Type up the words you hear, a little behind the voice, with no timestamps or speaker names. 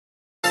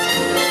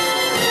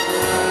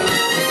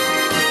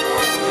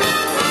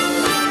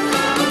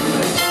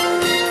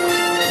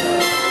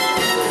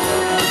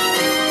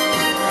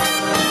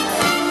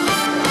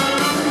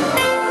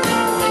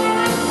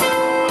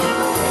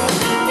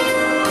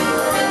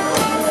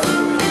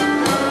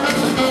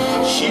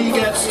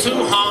gets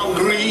too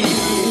hungry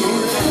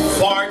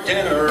for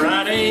dinner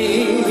and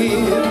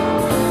he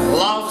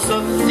loves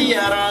the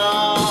theater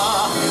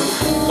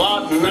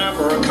but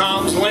never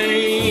comes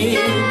late.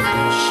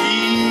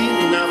 She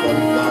never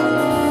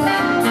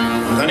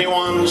bothered with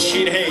anyone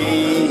she'd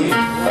hate.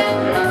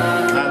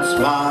 That's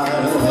why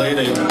the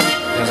lady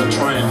is a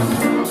tramp.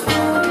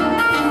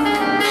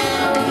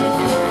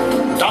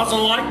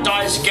 Doesn't like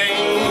dice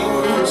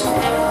games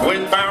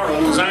with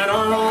barons and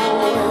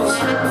earls.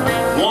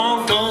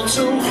 Won't go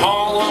to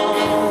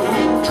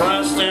Harlem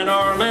dressed in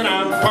ermine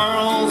and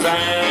pearls,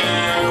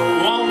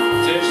 and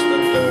won't dish the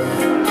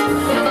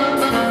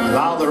dirt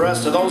while the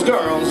rest of those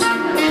girls.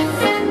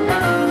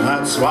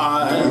 That's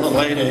why the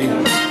lady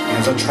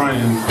is a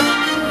tramp.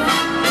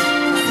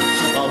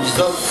 She loves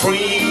the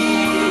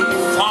free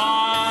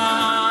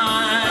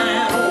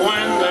fine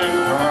wind in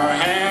her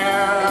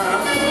hair,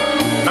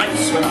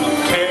 nights without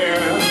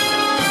care.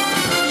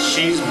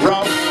 She's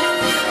broke,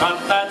 but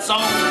that's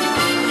all.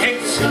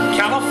 Hates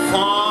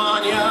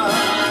California,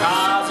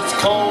 'cause it's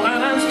cold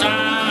and it's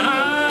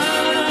damp.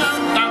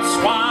 That's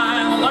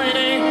why the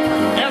lady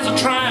is a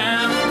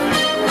tramp.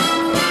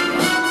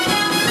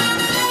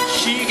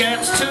 She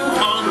gets too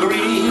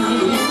hungry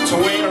to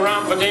wait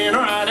around for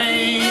dinner at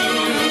 8.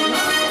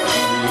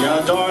 She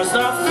adores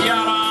the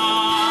theater,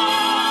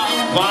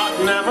 but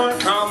never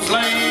comes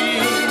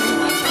late.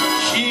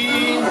 She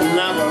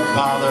never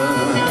bothers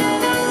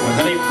with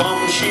any bum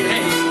she'd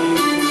hate.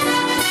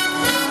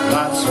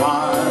 That's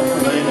why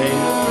the lady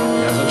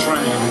is a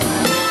tramp.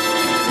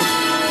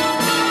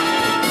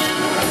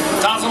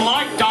 Doesn't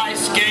like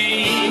dice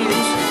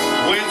games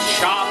with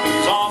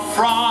sharpies or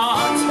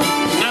frauds.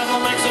 Never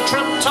makes a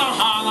trip to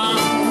Harlem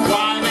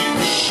driving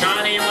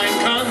shiny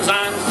Lincolns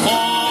and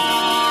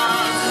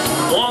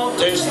Fords. Won't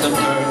dish the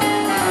dirt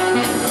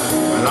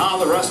and all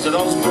the rest of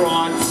those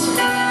broads.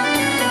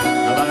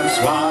 That's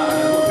why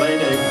the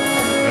lady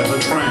is a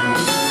tramp.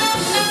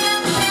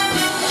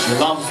 She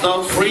loves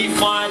the free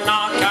fine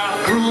knockout,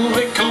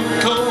 groovy,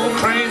 cuckoo,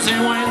 crazy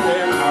wind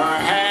in her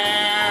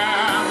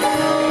hair,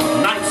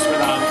 nights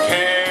without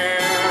care.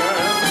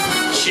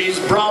 She's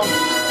broke,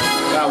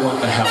 yeah,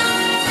 what the hell.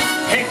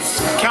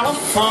 Hates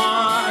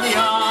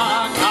California,